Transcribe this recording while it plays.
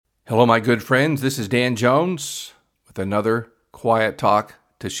Hello, my good friends. This is Dan Jones with another quiet talk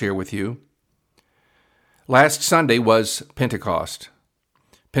to share with you. Last Sunday was Pentecost.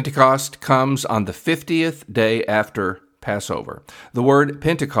 Pentecost comes on the 50th day after Passover. The word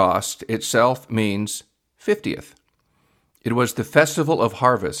Pentecost itself means 50th. It was the festival of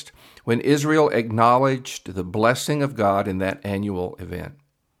harvest when Israel acknowledged the blessing of God in that annual event.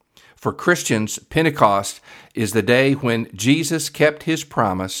 For Christians, Pentecost is the day when Jesus kept his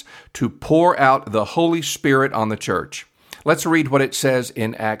promise to pour out the Holy Spirit on the church. Let's read what it says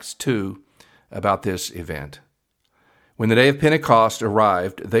in Acts 2 about this event. When the day of Pentecost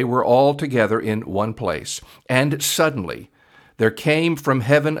arrived, they were all together in one place, and suddenly there came from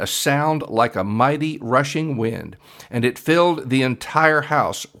heaven a sound like a mighty rushing wind, and it filled the entire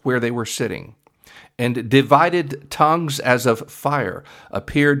house where they were sitting. And divided tongues as of fire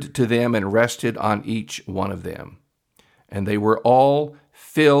appeared to them and rested on each one of them. And they were all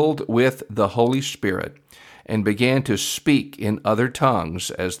filled with the Holy Spirit and began to speak in other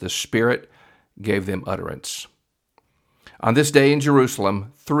tongues as the Spirit gave them utterance. On this day in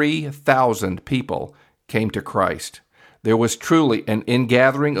Jerusalem, 3,000 people came to Christ. There was truly an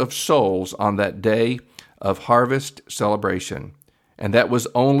ingathering of souls on that day of harvest celebration, and that was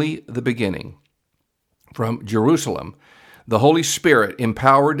only the beginning. From Jerusalem, the Holy Spirit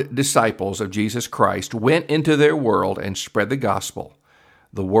empowered disciples of Jesus Christ went into their world and spread the gospel.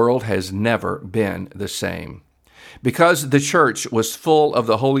 The world has never been the same. Because the church was full of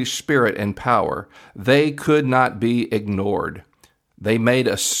the Holy Spirit and power, they could not be ignored. They made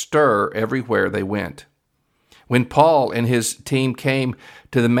a stir everywhere they went. When Paul and his team came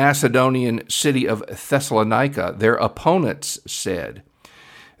to the Macedonian city of Thessalonica, their opponents said,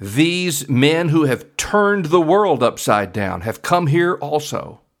 "These men who have turned the world upside down have come here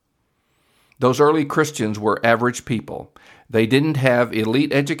also." Those early Christians were average people. They didn't have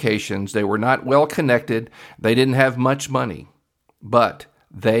elite educations. They were not well connected. They didn't have much money. But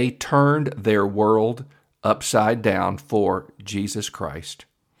they turned their world upside down for Jesus Christ.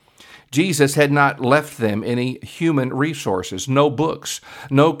 Jesus had not left them any human resources, no books,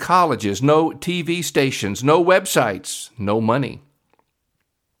 no colleges, no TV stations, no websites, no money.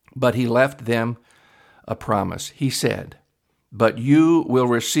 But he left them a promise. He said, "But you will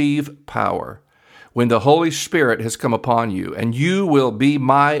receive power when the Holy Spirit has come upon you, and you will be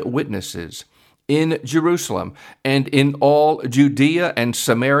my witnesses in Jerusalem and in all Judea and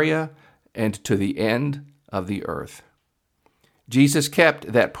Samaria and to the end of the earth." Jesus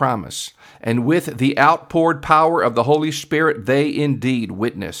kept that promise, and with the outpoured power of the Holy Spirit, they indeed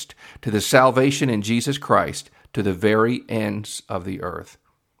witnessed to the salvation in Jesus Christ to the very ends of the earth.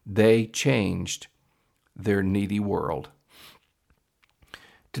 They changed their needy world.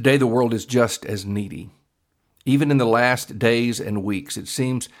 Today, the world is just as needy. Even in the last days and weeks, it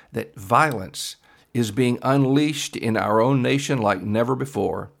seems that violence is being unleashed in our own nation like never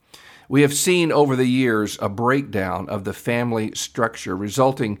before. We have seen over the years a breakdown of the family structure,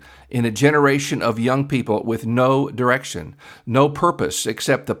 resulting in a generation of young people with no direction, no purpose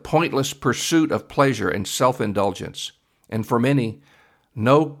except the pointless pursuit of pleasure and self-indulgence. And for many,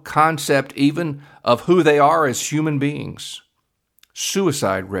 no concept even of who they are as human beings.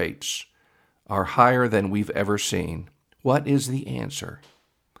 Suicide rates are higher than we've ever seen. What is the answer?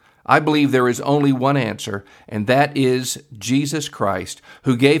 I believe there is only one answer, and that is Jesus Christ,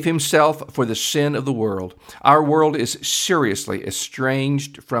 who gave himself for the sin of the world. Our world is seriously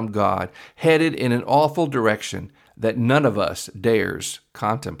estranged from God, headed in an awful direction that none of us dares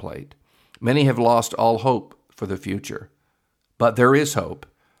contemplate. Many have lost all hope for the future. But there is hope.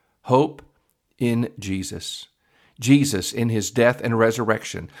 Hope in Jesus. Jesus, in his death and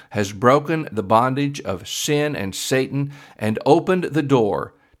resurrection, has broken the bondage of sin and Satan and opened the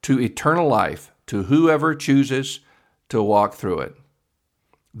door to eternal life to whoever chooses to walk through it.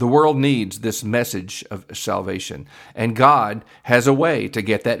 The world needs this message of salvation, and God has a way to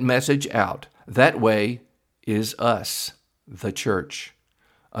get that message out. That way is us, the church.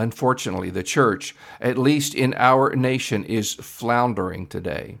 Unfortunately, the church, at least in our nation, is floundering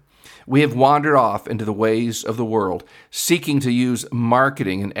today. We have wandered off into the ways of the world, seeking to use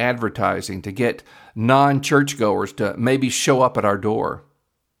marketing and advertising to get non-churchgoers to maybe show up at our door.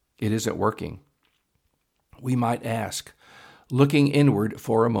 It isn't working. We might ask, looking inward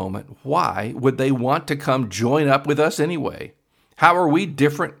for a moment, why would they want to come join up with us anyway? How are we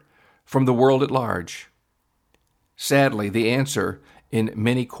different from the world at large? Sadly, the answer in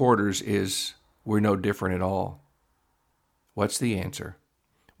many quarters is we're no different at all. What's the answer?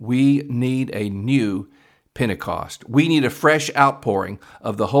 We need a new Pentecost. We need a fresh outpouring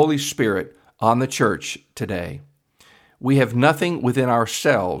of the Holy Spirit on the church today. We have nothing within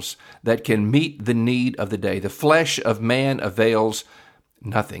ourselves that can meet the need of the day. The flesh of man avails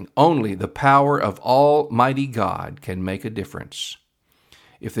nothing. Only the power of Almighty God can make a difference.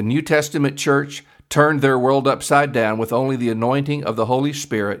 If the New Testament church turned their world upside down with only the anointing of the Holy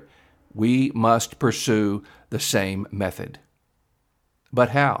Spirit, we must pursue the same method. But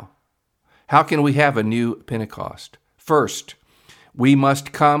how? How can we have a new Pentecost? First, we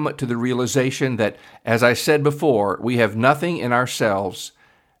must come to the realization that, as I said before, we have nothing in ourselves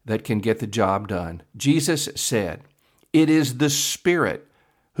that can get the job done. Jesus said, "It is the Spirit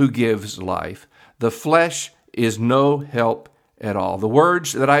who gives life. The flesh is no help at all. The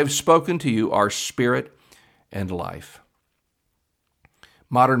words that I have spoken to you are spirit and life."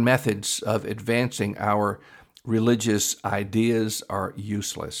 Modern methods of advancing our religious ideas are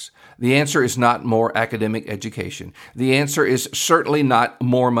useless. The answer is not more academic education. The answer is certainly not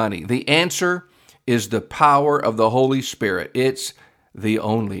more money. The answer is the power of the Holy Spirit. It's the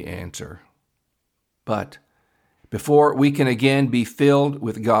only answer. But before we can again be filled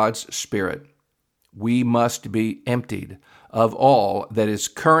with God's Spirit, we must be emptied of all that is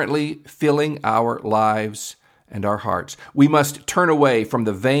currently filling our lives and our hearts. We must turn away from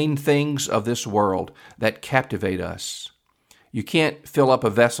the vain things of this world that captivate us. You can't fill up a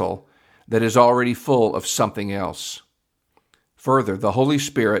vessel that is already full of something else. Further, the Holy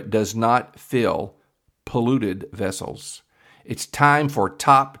Spirit does not fill polluted vessels. It's time for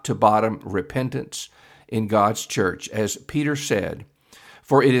top-to-bottom repentance in God's church. As Peter said,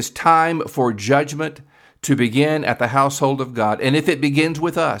 "For it is time for judgment to begin at the household of God. And if it begins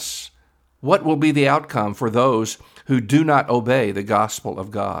with us, what will be the outcome for those who do not obey the gospel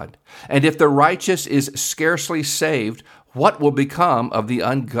of God? And if the righteous is scarcely saved, what will become of the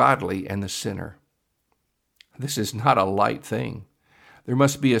ungodly and the sinner?" This is not a light thing. There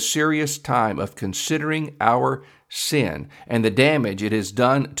must be a serious time of considering our sin and the damage it has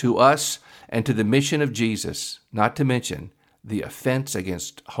done to us and to the mission of Jesus, not to mention the offense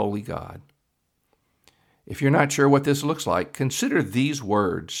against holy God. If you're not sure what this looks like, consider these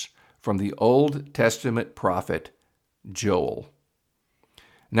words from the Old Testament prophet Joel.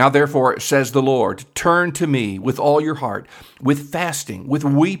 "Now therefore, says the Lord, turn to me with all your heart, with fasting, with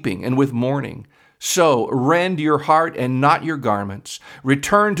weeping, and with mourning. So rend your heart and not your garments.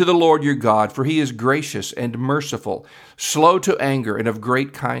 Return to the Lord your God, for he is gracious and merciful, slow to anger and of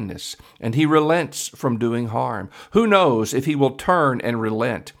great kindness, and he relents from doing harm. Who knows if he will turn and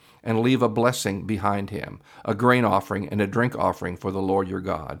relent and leave a blessing behind him, a grain offering and a drink offering for the Lord your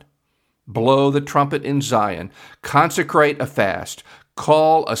God? Blow the trumpet in Zion, consecrate a fast,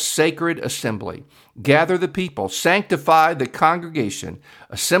 call a sacred assembly, gather the people, sanctify the congregation,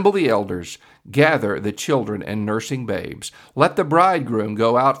 assemble the elders, gather the children and nursing babes. Let the bridegroom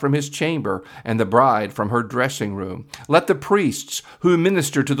go out from his chamber and the bride from her dressing room. Let the priests who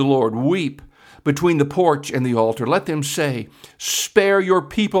minister to the Lord weep between the porch and the altar. Let them say, 'Spare your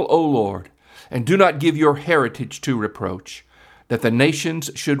people, O Lord, and do not give your heritage to reproach, that the nations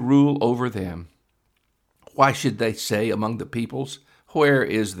should rule over them.' Why should they say among the peoples, 'Where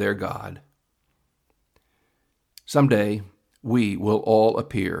is their God?'" Someday we will all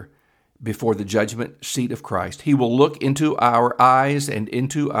appear before the judgment seat of Christ. He will look into our eyes and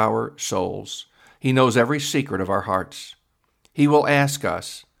into our souls. He knows every secret of our hearts. He will ask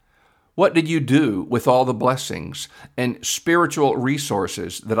us, "What did you do with all the blessings and spiritual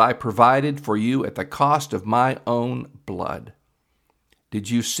resources that I provided for you at the cost of my own blood? Did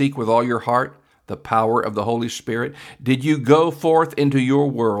you seek with all your heart the power of the Holy Spirit? Did you go forth into your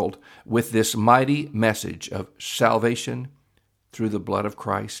world with this mighty message of salvation through the blood of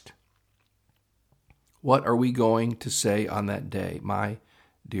Christ?" What are we going to say on that day, my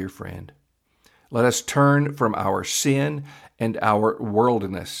dear friend? Let us turn from our sin and our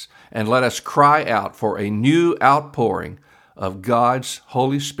worldliness, and let us cry out for a new outpouring of God's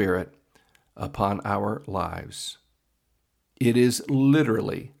Holy Spirit upon our lives. It is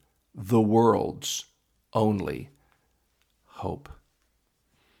literally the world's only hope.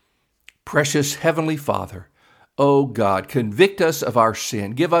 Precious Heavenly Father, O God, convict us of our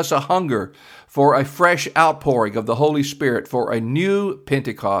sin. Give us a hunger for a fresh outpouring of the Holy Spirit, for a new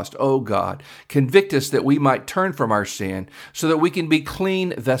Pentecost, O God. Convict us that we might turn from our sin so that we can be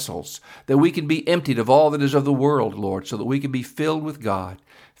clean vessels, that we can be emptied of all that is of the world, Lord, so that we can be filled with God,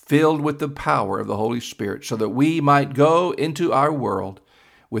 filled with the power of the Holy Spirit, so that we might go into our world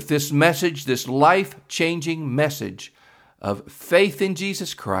with this message, this life-changing message of faith in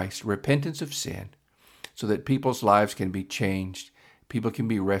Jesus Christ, repentance of sin, so that people's lives can be changed, people can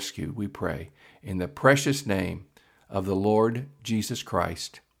be rescued, we pray. In the precious name of the Lord Jesus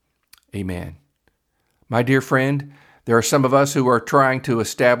Christ. Amen. My dear friend, There are some of us who are trying to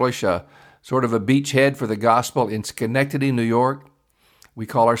establish a sort of a beachhead for the gospel in Schenectady, New York. We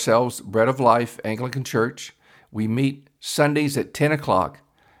call ourselves Bread of Life Anglican Church. We meet Sundays at 10 o'clock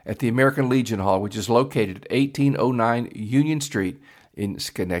at the American Legion Hall, which is located at 1809 Union Street in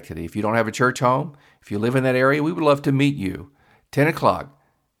Schenectady. If you don't have a church home, if you live in that area, we would love to meet you. 10 o'clock,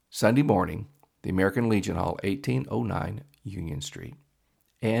 Sunday morning, the American Legion Hall, 1809 Union Street.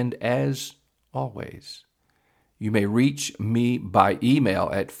 And as always, you may reach me by email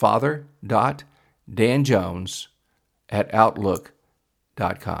at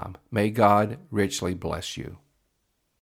father.danjones@outlook.com. May God richly bless you.